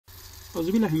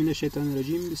اعوذ بالله من الشیطان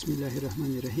الرجیم بسم الله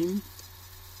الرحمن الرحیم.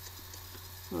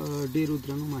 ډیرو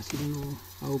درنو محصلینو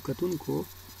او کتونکو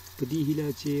په دې هیله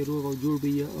چې روغ او جوړ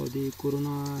وي او د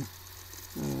کورونا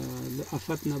له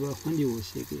آفت نه به خوندي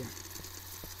اوسئ.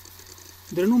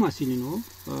 درنو محصلینو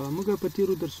موږ په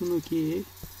تیرو درسونو کې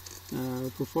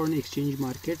په فورن ایکسچینج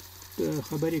مارکیټ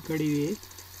خبرې کړې وې.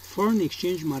 فورن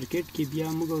ایکسچینج مارکیټ کې بیا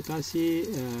موږ تاسو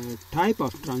ټایپ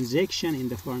اف ترانزیکشن ان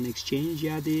د فورن ایکسچینج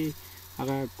یا د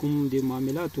هغه کوم د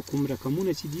معاملاتو کوم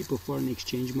رقمونه چې دي په فورن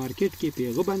ایکسچینج مارکیټ کې په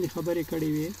هغه باندې خبرې کړې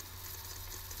وې.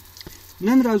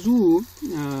 نن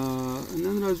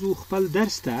راځو خپل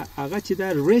درس ته هغه چې دا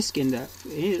ریسک ان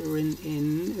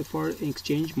فورن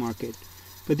ایکسچینج مارکیټ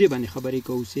په دې باندې خبرې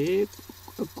کوو چې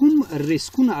کوم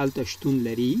ریسکونه هلته شتون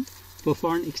لري په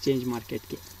فورن ایکسچینج مارکیټ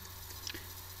کې.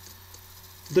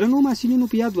 درنو محصلینو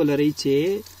په یاد ولرئ چې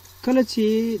کله چې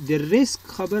د ریسک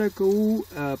خبره کوو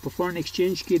په فورن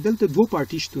ایکسچینج کې دلته دوه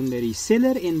پارټي شتون لري،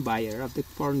 سیلر اینڈ بایر اف د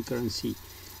فورن کرنسي.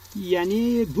 یعنی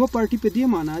دوه پارټي په دې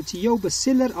معنی چې یو به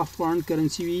سیلر اف فورن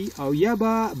کرنسي وي او یا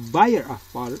به بایر اف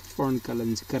فورن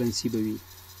کرنسي به وي.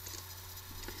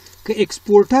 که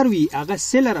ایکسپورټر وي هغه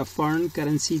سیلر اف فورن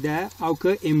کرنسي ده او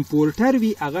که امپورټر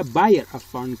وي هغه بایر اف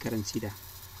فورن کرنسي ده.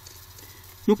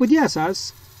 نو په دې اساس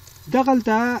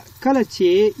دغلته کله چې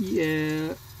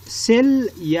سیل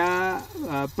یا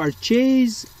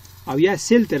پرچیز او یا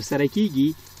سیل تر سره کیږي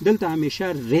دلته همیشه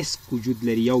ریسک وجود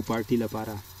لري. یو پارټي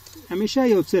لپاره همیشه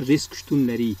یو څه ریسک شتون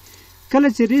لري. کله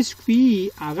چې ریسک وي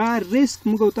هغه ریسک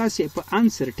موږ تاسو په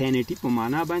انسرټینټي په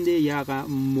معنا باندې یا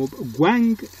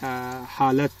ګوانګ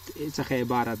حالت څخه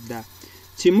عبارت ده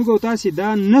چې موږ تاسو دا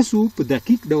نسو په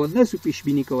دقیق ډول نسو پیش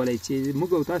بینی کولای چې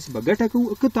موږ تاسو به ګټه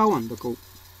کوو که تاوان وکړو.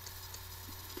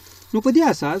 نو په دې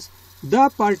اساس دا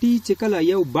پارټي چې کله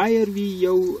یو بایر وي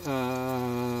یو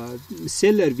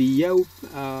سیلر وي یو نو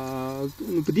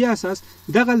په دې اساس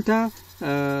دغلته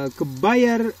که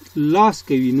بایر لاس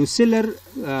کوي نو سیلر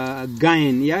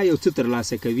ګاین یا یو څه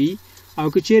ترلاسه کوي او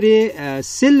که چیرې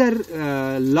سیلر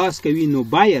لاس کوي نو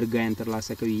بایر ګاین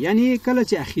ترلاسه کوي. یعنی کله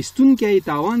چې اخیستونکی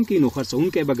تاوان کوي نو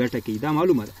خرڅونکی به ګټه کوي، دا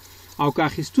معلومه ده. او که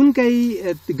اخیستونکی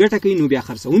ګټه کوي نو بیا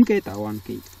خرڅونکی تاوان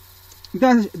کوي.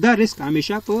 دا ریسک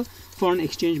همیشه په فورن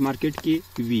ایکسچینج مارکیټ کې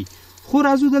وي. خو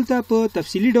راځو دلته په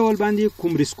تفصیلي ډول باندې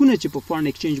کوم ریسکونه چې په فورن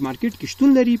ایکسچینج مارکیټ کې شتون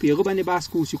لري په هغه باندې بحث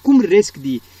کوو چې کوم ریسک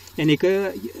دي. یعنی که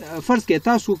فرض کړئ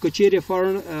تاسو که چیرې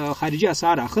فورن خارجي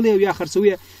اسعار اخلئ او یا خرڅوئ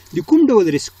د کوم ډول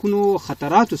ریسکونو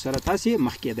خطراتو سره تاسې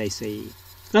مخ کېدای شئ.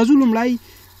 راځو لومړی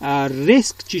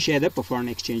ریسک چې شی ده په فورن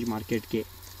ایکسچینج مارکیټ کې.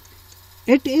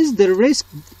 It is the risk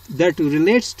that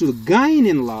relates to gain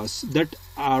and loss that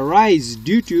arise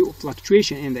due to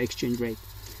fluctuation in the exchange rate.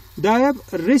 دا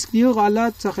ریسک د هغو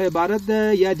حالات څخه عبارت ده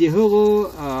یا د هغو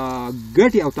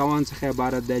ګټې او تاوان څخه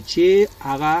عبارت ده چې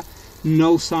هغه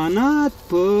نوسانات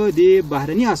په د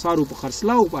بهرني اسعارو په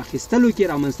خرڅلاو په اخیستلو کې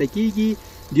رامنځته کیږي.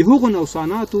 د هغو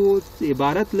نوساناتو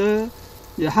عبارت له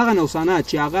هغه نوسانات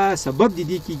چې هغه سبب د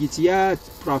دې کیږي چې یا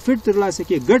پروفیټ ترلاسه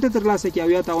کړي، ګټه ترلاسه کړي او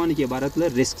یا تاوان کې عبارت له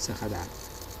ریسک څخه ده.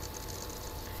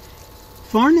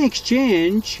 Foreign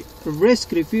exchange risk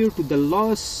refer to the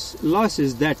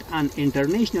losses that an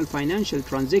international financial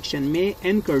transaction may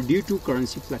incur due to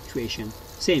currency fluctuation.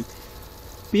 Same.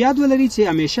 په یاد ولرئ چې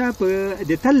همیشه په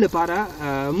د تل لپاره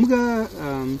موږ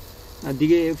د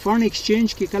فورن ایکسچینج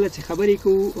کې کله چې خبرې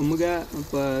کوو موږ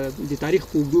په د تاریخ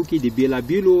په اوږدو کې د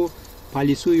بیلابیلو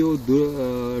پالیسیو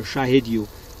شاهد یو.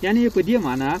 یعنی په دې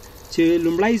معنی چې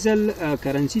لومړی ځل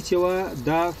کرنسي چې وه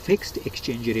دا فکسډ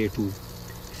ایکسچینج ریټ و.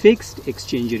 فکسډ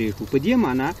ایکسچینج ریټ په دې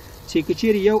معنی چې که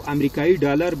چیرې یو امریکایي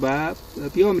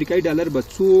ډالر به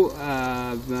څو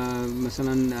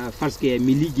مثلا فرض کړئ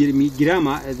ملي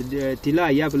ګرامه طلا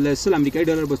یا سل امریکایي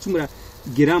ډالر به څومره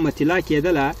ګرامه طلا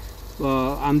کېدله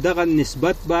همدغه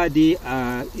نسبت به د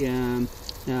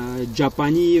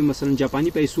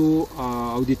جاپاني پیسو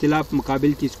او د طلا په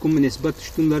مقابل کې کوم نسبت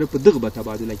شتون لري په دغه به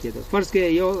تبادله کېده. فرض کړئ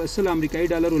یو سل امریکایي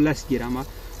ډالر 10 ګرامه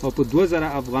او په 2000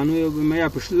 افغانیو یا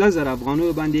په 1000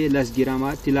 افغانیو باندې 10 ګرامه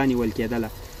طلا نیول کېدله.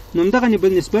 نو همدغه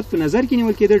نسبت په نظر کې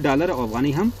نیول کېده، ډالر او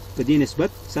افغانۍ هم په دې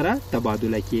نسبت سره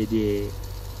تبادله کېدې.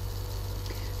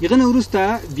 دغه نه وروسته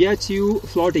بیا چې یو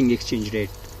فلوټینګ ایکسچینج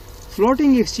ریټ.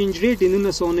 فلوټینګ ایکسچینج ریټ د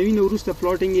 1990 نه وروسته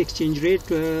فلوټینګ ایکسچینج ریټ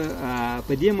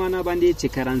په دې معنی باندې چې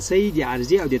کرنسۍ د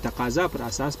عرضې او د تقاضا پر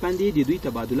اساس باندې د دوی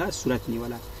تبادله صورت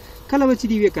نیوله. کله به چې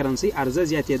د یوې کرنسۍ عرضه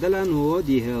زیاتېدله نو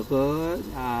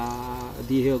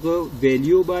د هغه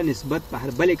ویلیو به نسبت په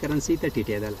هر بلې کرنسۍ ته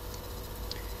ټیټېدله.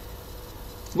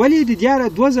 ولی د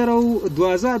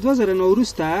 2000 نه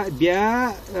وروسته بیا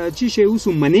چې شی اوس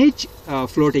منیج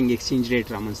فلوټینګ ایکسچینج ریټ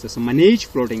رامنځته شو. منیج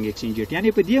فلوټینګ ایکسچینج ریټ یعنی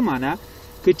په دې معنی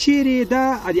که چیرې دا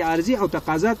د عرضې او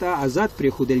تقاضا ته آزاد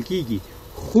پرېښودل کېږي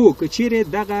خو که چیرې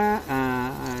دغه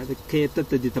که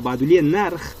ته د تبادلې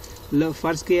نرخ له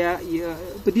فرض کړه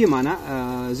په دې معنی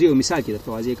زه یو مثال کې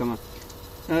درته واضح کوم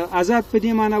آزاد په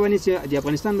دې معنی باندې چې د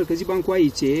افغانستان مرکزي بانک وایي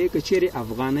چې که چیرې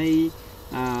افغانۍ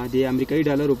د امریکایي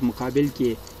ډالرو په مقابل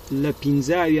کې له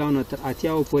 15 نه تر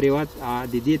 80 پورې وخت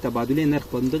د دې تبادلې نرخ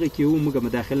په دغه کې و موږ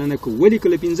مداخله نه کوو ولې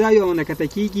کله 15 نه کته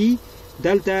کېږي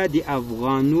دلته د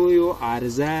افغانیو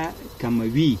عرضه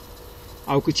کموي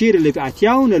او که چیرې له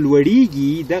 80 نه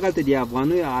لوړیږي دغلته د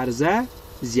افغانیو عرضه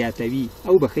زیاتوي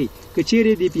او بخي که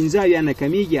چیرې د 15 نه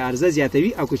کمیږي عرضه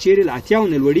زیاتوي او که چیرې له 80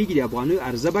 نه لوړیږي د افغانیو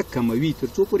عرضه به کموي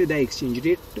ترڅو پورې د ایکسچینج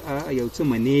ریټ یو څه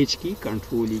منیج کی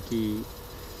کنټرول کی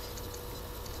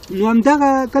نو همدغه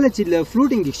کله چې له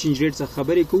فلوټینګ ایکسچینج ریټ څخه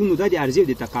خبرې کوو نو دا د عرضې او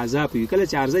د تقاضا په کله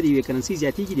چې عرضه د یوې کرنسي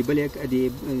زیاتېږي د بلې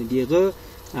دغه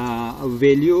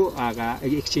ویلیو هغه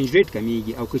ایکسچینج ریټ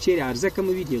کمیږي او که چیرې عرضه کم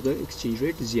وي دغه ایکسچینج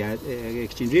ریټ زیات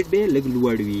ایکسچینج ریټ به لږ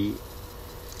لوړ وي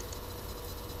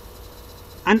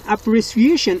An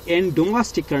appreciation in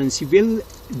domestic currency will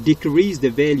decrease the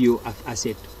value of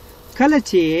asset. کله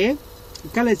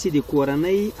چې د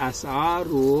کورنۍ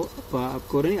اسعارو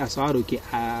کې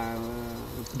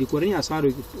د کورنۍ اسعارو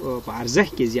په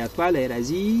ارزښت کې زیاتوالی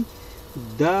راځي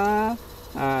د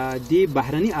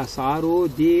بهرني اسعارو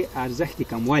د ارزښت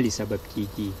کموالي سبب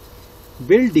کیږي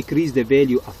will decrease the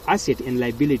value of asset and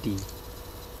liability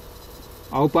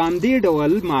او په همدې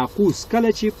ډول معکوس کله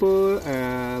چې په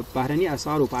بهرني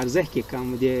اسعارو په ارزښت کې کم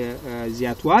د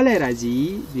زیاتوالی راځي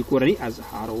د کورنۍ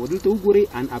اسعارو دلته وګورئ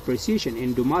an appreciation in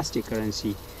domestic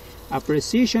currency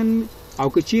appreciation او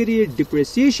که چیرې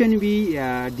depreciation وي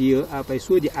د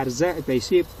پیسو د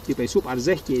پیسو په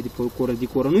ارزښت کې د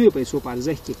کورنیو پیسو په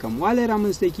ارزښت کې کموالی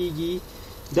رامنځته کیږي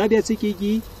دا بیا څه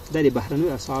کیږي دا د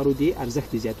بهرنیو اسعارو د ارزښت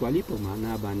د زیاتوالي په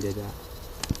معنا باندې ده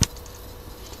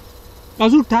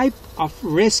Also type of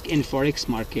risk in forex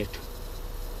market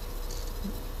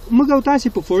موږ او تاسو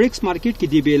په فورکس مارکیټ کې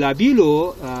د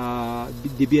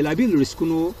بیلابیلو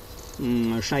ریسکونو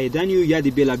شاهدان یو یا د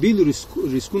بیلابیلو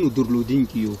ریسکونو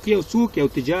درلودونکي یو که یو څوک یو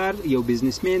تجار یو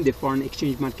بزنسمن د فورن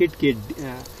ایکسچینج مارکیټ کې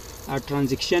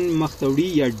ترانزیکشن مخته وړي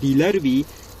یا ډیلر وي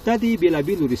دا د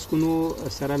بیلابیلو ریسکونو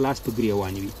سره لاس په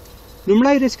ګریوان وي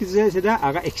لومړی ریسک چې دا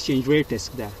هغه ایکسچینج ریټ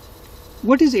ریسک ده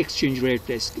What is exchange rate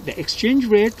risk? The exchange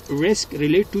rate risk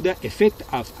relate to the effect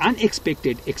of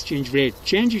unexpected exchange rate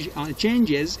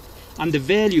changes on the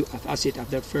value of asset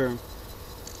of the firm.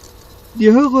 د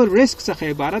هغه ریسک څخه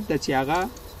عبارت ده چې هغه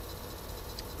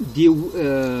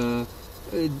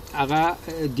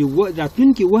د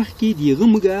راتلونکي وخت کې دغه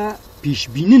موږ پیش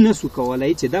بینی نسو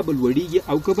کولای چې دا بل وړيږي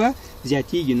او که به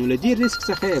زیاتېږي نو له دې ریسک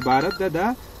څخه عبارت ده د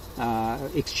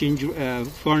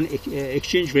foreign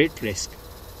exchange rate risk.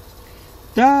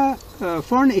 دا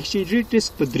foreign exchange rate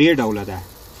risk په درې ډوله ده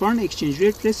foreign exchange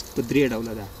rate risk په درې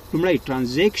ډوله ده لومړی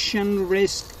transaction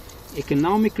risk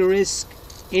economic risk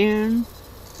and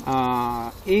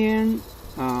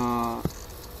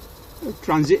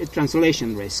translation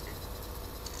risk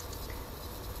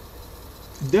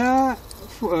دا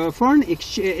foreign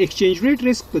exchange rate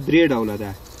risk په درې ډوله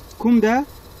ده کوم ده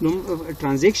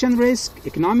transaction risk,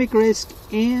 economic risk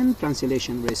and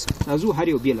translation risk. ازو هر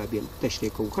یو بیل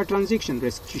تشریح کوو. transaction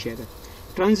risk څه شی ده؟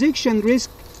 transaction risk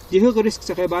د هغه ریسک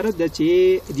څخه عبارت ده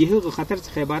چې د هغه خطر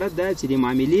څخه عبارت ده چې د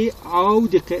معاملې او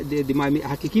د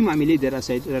حقيقي معاملې د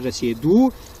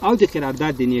رسیدو او د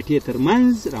قرارداد د نیټې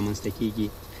ترمنځ رامنځته کیږي.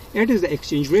 It is the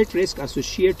exchange rate risk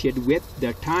associated with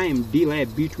the time delay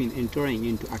between entering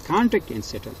into a contract and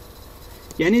settle.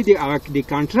 یعنی د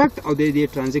کانټراکټ او د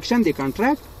ترانزیکشن د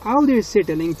کانټراکټ او د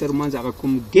سیټلینګ ترمنځ هغه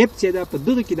کوم ګیپ چې دا په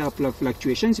دغه کې د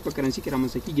فلکچویشنز په کرنسي کې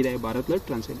رامنځته کیږي د عبارت له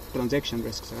ترانزیکشن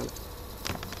ریسک څخه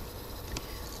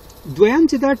دویم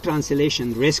چې دا ترانسلیشن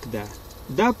ریسک ده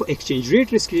دا په ایکسچینج ریټ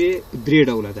ریسک کې درې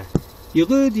ډوله ده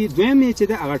یغه د دویم چې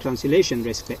دا هغه ترانسلیشن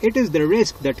ریسک ده it is the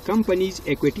risk that companies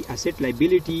equity asset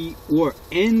liability or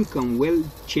income will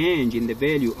change in the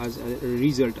value as a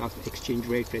result of exchange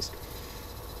rate risk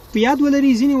په یاد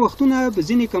ولرئ ځینې وختونه په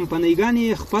ځینې کمپنیګانې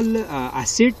خپل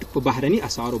اسیټ په بهرني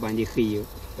اسعارو باندې ښیي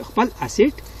خپل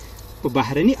اسیټ په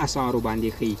بهرني اسعارو باندې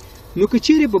ښیي نو که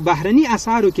چیرې په بهرني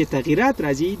اسعارو کې تغیرات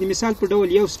راځي د مثال په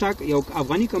ډول یو سټاک یو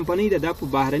افغاني کمپنۍ ده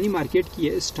په بهرني مارکیټ کې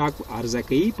سټاک عرضه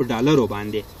کوي په ډالرو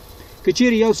باندې که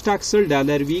چیرې یو سټاک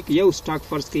 $100 وي یو سټاک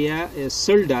فرض کړئ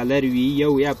 $100 وي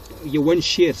یو ون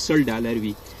شیر $100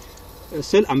 وي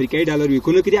سل امریکایي ډالر وي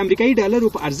کنه کې د امریکایي ډالر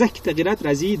په ارزښت کې تغیرات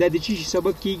راځي د چی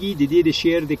سبب کیږي د دې د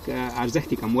شیر د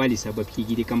ارزښت کموالي سبب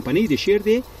کیږي د کمپنۍ د شیر د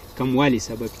کموالي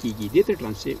سبب کیږي د ته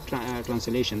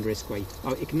ترانسلیشن ریسک وای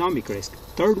او اکونومیک ریسک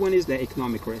third one is the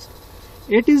economic risk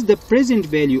it is the present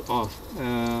value of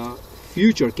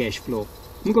future cash flow.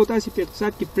 موږ تاسو په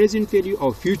اقتصاد کې present value او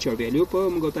future value په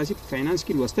موږ تاسو په فاینانس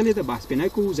کې لوستلې ده، بحث پنه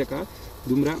کوو ځکه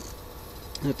دومره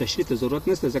تشریح ته ضرورت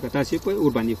نشته ځکه تاسو په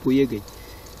اور باندې پوهیږئ.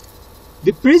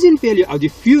 The present value او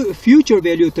the future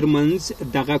value ترمنځ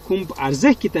دغه کوم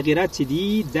ارزښت کې تغیرات چې دي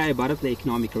دا عبارت له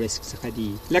economic risk څخه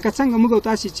دي. لکه څنګه موږ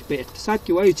تاسو چې په اقتصاد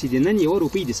کې وایو چې د نن یو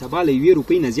روپۍ د سبا له یوې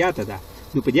روپۍ نه زیاته ده،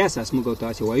 نو په دې اساس موږ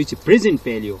تاسو وایو چې present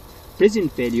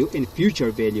value and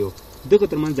future value دغه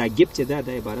ترمنځ دا ګپ چې دا د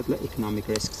عبارت له economic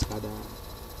risk څخه ده.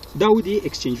 دا و دي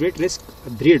exchange rate risk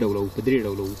درې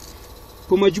ډوله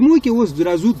په مجموع کې اوس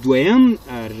درازو دویم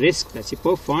ریسک ده چې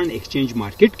په فارن ایکسچینج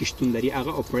مارکیټ کې شتون لري،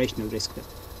 هغه operational risk ده.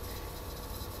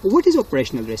 What is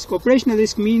operational risk? Operational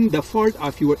risk mean the fault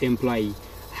of your employee.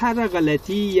 هر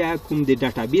غلطي یا کوم د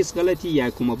ډاټابیس غلطي یا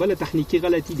کوم بل تخنیکی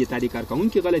غلطي د تاریخ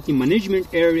کارکونکو غلطي منیجمنت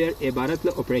ایریا عبارت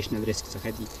له operational risk څخه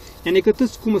دي. یعنی که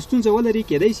تاسو کوم ستونزه ولري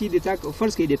کېدای شي د تا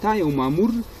فرض کړئ د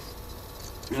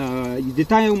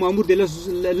تا یو مامور د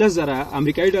لزره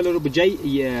امریکایي ډالر بجای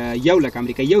 1 لک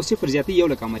امریکایي 0 زیاتې 1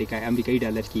 لک امریکایي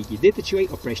ډالر کېږي، دې ته چې وایي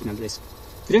operational risk.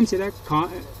 دریم څه ده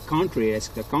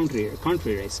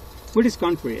country risk. What is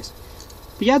country risk?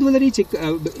 په یاد ولرئ چې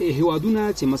هیوادونه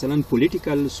چې مثلا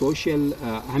پولیټیکل سوشل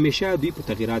همیشه دوی په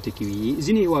تغییراتو کې وي.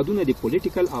 ځینې هیوادونه د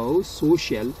پولیټیکل او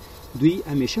سوشل دوی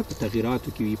همیشه په تغییراتو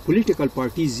کې وي. پولیټیکل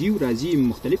پارټي زیو راځي،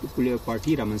 مختلفې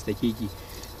پارټي رامنځته کېږي.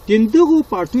 د دغو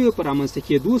پارټیو په رامنځته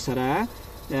کېدو سره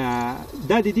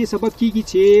دا د دې سبب کېږي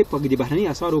چې په د بهرني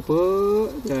اسعارو په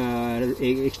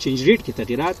ایکسچینج ریټ کې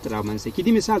تغییرات رامنځته کېږي. د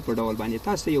مثال په ډول باندې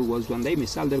تاسو یو ژوندی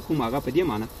مثال در کوم، هغه په دې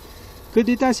معنی که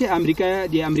د تاسو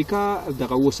امریکا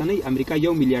دغه اوسنۍ امریکا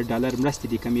 1 میلیارډ ډالر مرستې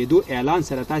د کمیدو اعلان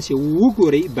سره تاسو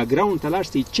وګورئ، بیکګراوند ته لاړ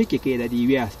شئ، چک یې کړئ د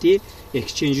یوې هفتې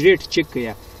ایکسچینج ریټ چک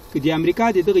کړئ. که د امریکا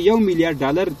د دغه 1 میلیارډ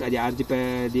ډالر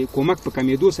د کومک په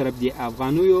کمیدو سره د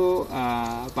افغانیو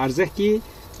په ارزښت کې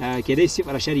کېدای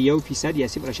 0.1% یا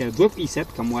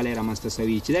 0.2% کموالی رامنځته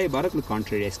شوی چې دا عبارت له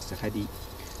کانټري ریسک څخه دی.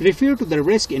 Refer to the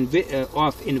risk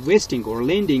of investing or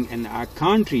lending in a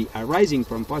country arising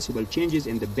from possible changes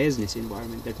in the business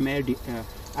environment that may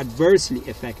adversely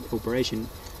affect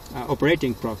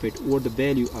operating profit or the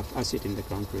value of asset in the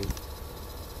country.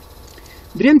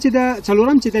 دریم چې دا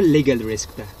څلورم چې دا لیګل ریسک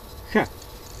ده. ښه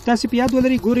تاسو په یاد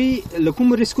ولرئ ګورئ له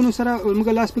کومو ریسکونو سره موږ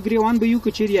لاس په ګریوان به یو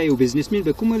که چیرې یو بزنسمین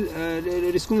به کومو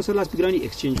ریسکونو سره لاس په ګراني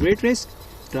ایکسچینج ریټ ریسک،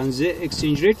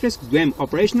 ایکسچینج ریټ ریسک، دویم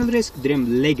اپریشنل ریسک، دریم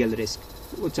لیګل ریسک،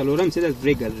 او څلورم چې دا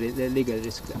لیګل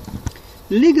ریسک ده.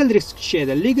 لیګل ریسک څه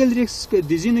ده؟ لیګل ریسک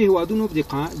د ځینو هیوادونو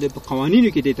د قوانینو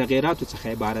کې د تغییراتو څخه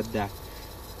عبارت ده.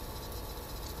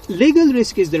 Legal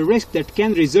risk is the risk that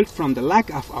can result from the lack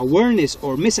of awareness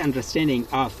or misunderstanding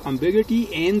of ambiguity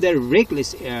and the reckless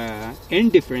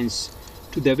indifference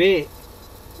to the way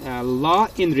law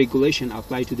and regulation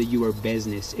apply to your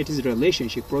business. It is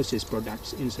relationship, process, products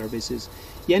and services.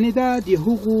 یعنی دا د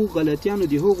هغو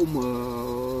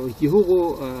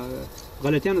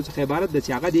غلطیانو څخه عبارت ده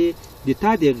چې هغه د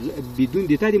تا بدون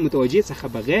د تا د متوجه څخه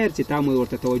بغیر چې تا مو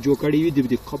ورته توجه کړی وي د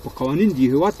قوانین د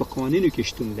هیواد په قوانینو کې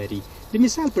شتون لري. د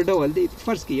مثال په ډول دی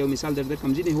فرض کې یو مثال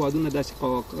درکړم، ځینې هیوادونه داسې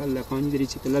قوانین لري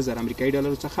چې 1000 امریکایي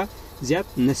ډالر څخه زیات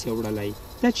نشي وړلای.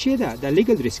 دا څه ده؟ دا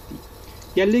لیګل ریسک دی.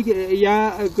 یا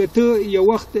ته یو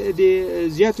وخت د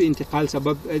زیاتو انتقال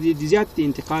سبب د زیات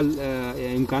انتقال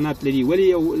امکانات لري، ولی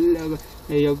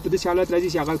یو په داسې حالت راځي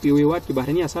چې هغه په یو هیواد کې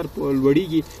بهرني اسعار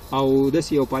لوړیږي او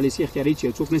داسې یو پالیسي اختیاري چې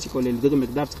څوک نشي کولی دغه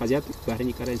مقدار څخه زیات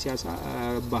بهرني کرنسي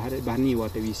بهرني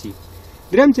هیواد ته ویسي.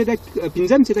 دریم چې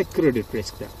پنځم چې د کریډټ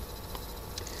ریسک ده.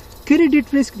 کریډټ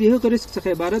ریسک د هغه ریسک څخه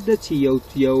عبارت ده چې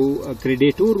یو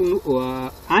کریډیټور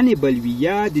انیبل وي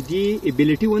یا د دې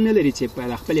ابیلیټي ونه لري چې په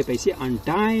خپلې پیسې ان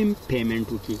ټایم پیمنټ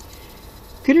وکړي.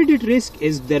 کریډټ ریسک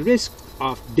از د ریسک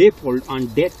of default on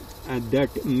debt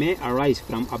that may arise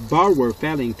from a borrower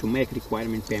failing to make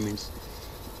requirement payments.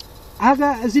 هغه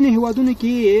ځینې هیوادونو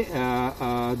کې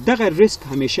دغه ریسک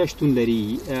همیشه شتون لري.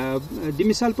 د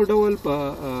مثال په ډول په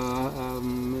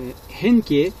هند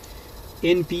کې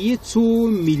NPA 2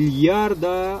 میلیارډ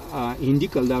هندي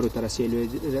کلدارو ته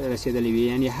رسیدلې وي.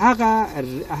 یعنی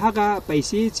هغه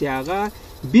پیسې چې هغه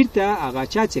بیرته هغه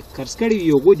چا چې قرض کړي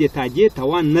وي هغو د تادیې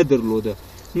توان نه درلوده.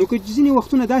 نو که ځینې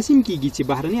وختونه داسې هم کېږي چې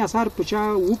بهرني اسعار په چا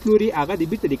وپلوري هغه د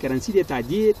بیرته د کرنسي د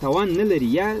تادیې توان نه لري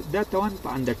یا دا توان په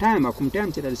انډر ټایم کوم ټایم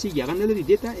چې رسیږي هغه نه لري.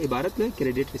 دې ته عبارت له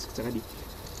کریډټ ریسک څخه دي.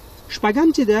 شپږم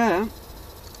چې ده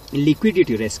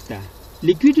لیکویډیټي ریسک ده.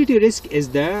 Liquidity risk is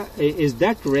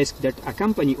that risk that a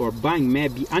company or bank may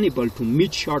be unable to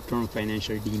meet short-term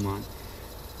financial demand.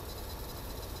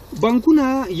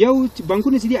 بانکونه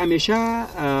چې دي همیشه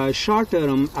شارټ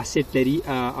ټرم اسټ لري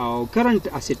او کرنٹ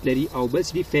اسټ لري او بل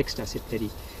چې دي فیکسډ اسټ لري.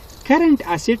 کرنٹ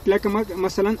اسټ لکه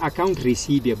مثلا اکاونټ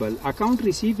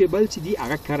ریسیویبل چې دي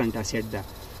هغه کرنٹ اسټ ده.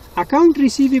 اکاونټ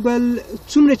ریسیویبل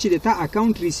څومره چې د تا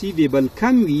اکاونټ ریسیویبل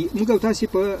کم وي موږ تاسو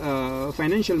په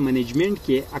فاینانشل منیجمنت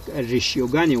کې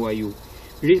ریشیوګانې وایو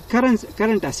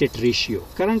کرنٹ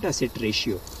اسټ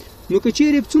ریشیو. نو که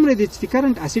چیرې څومره د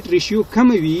کرنٹ اسټ ریشیو کم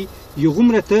وي یو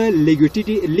غومره ته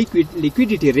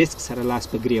لیکویډیټي ریسک سره لاس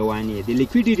په ګریوان یې د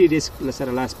لیکویډیټي ریسک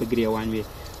سره لاس په ګریوان وي.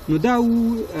 نو دا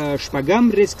شپږم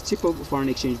ریسک چې په فورن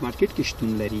ایکسچینج مارکیټ کې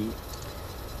شتون لري.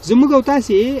 زموږ او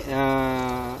تاسې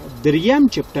دریم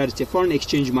چپټر چې فورن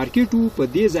ایکسچینج مارکیټ وو په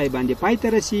دې ځای باندې پای ته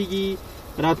رسیږي.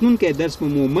 راتلونکی درس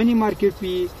مو منی مارکیټ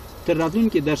وي. تر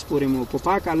راتلونکي درس پورې مو په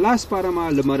پاک الله سپارم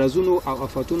له مرضونو او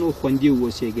آفتونو خوندي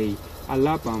اوسئ.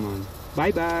 الله پامان.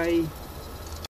 بای بای.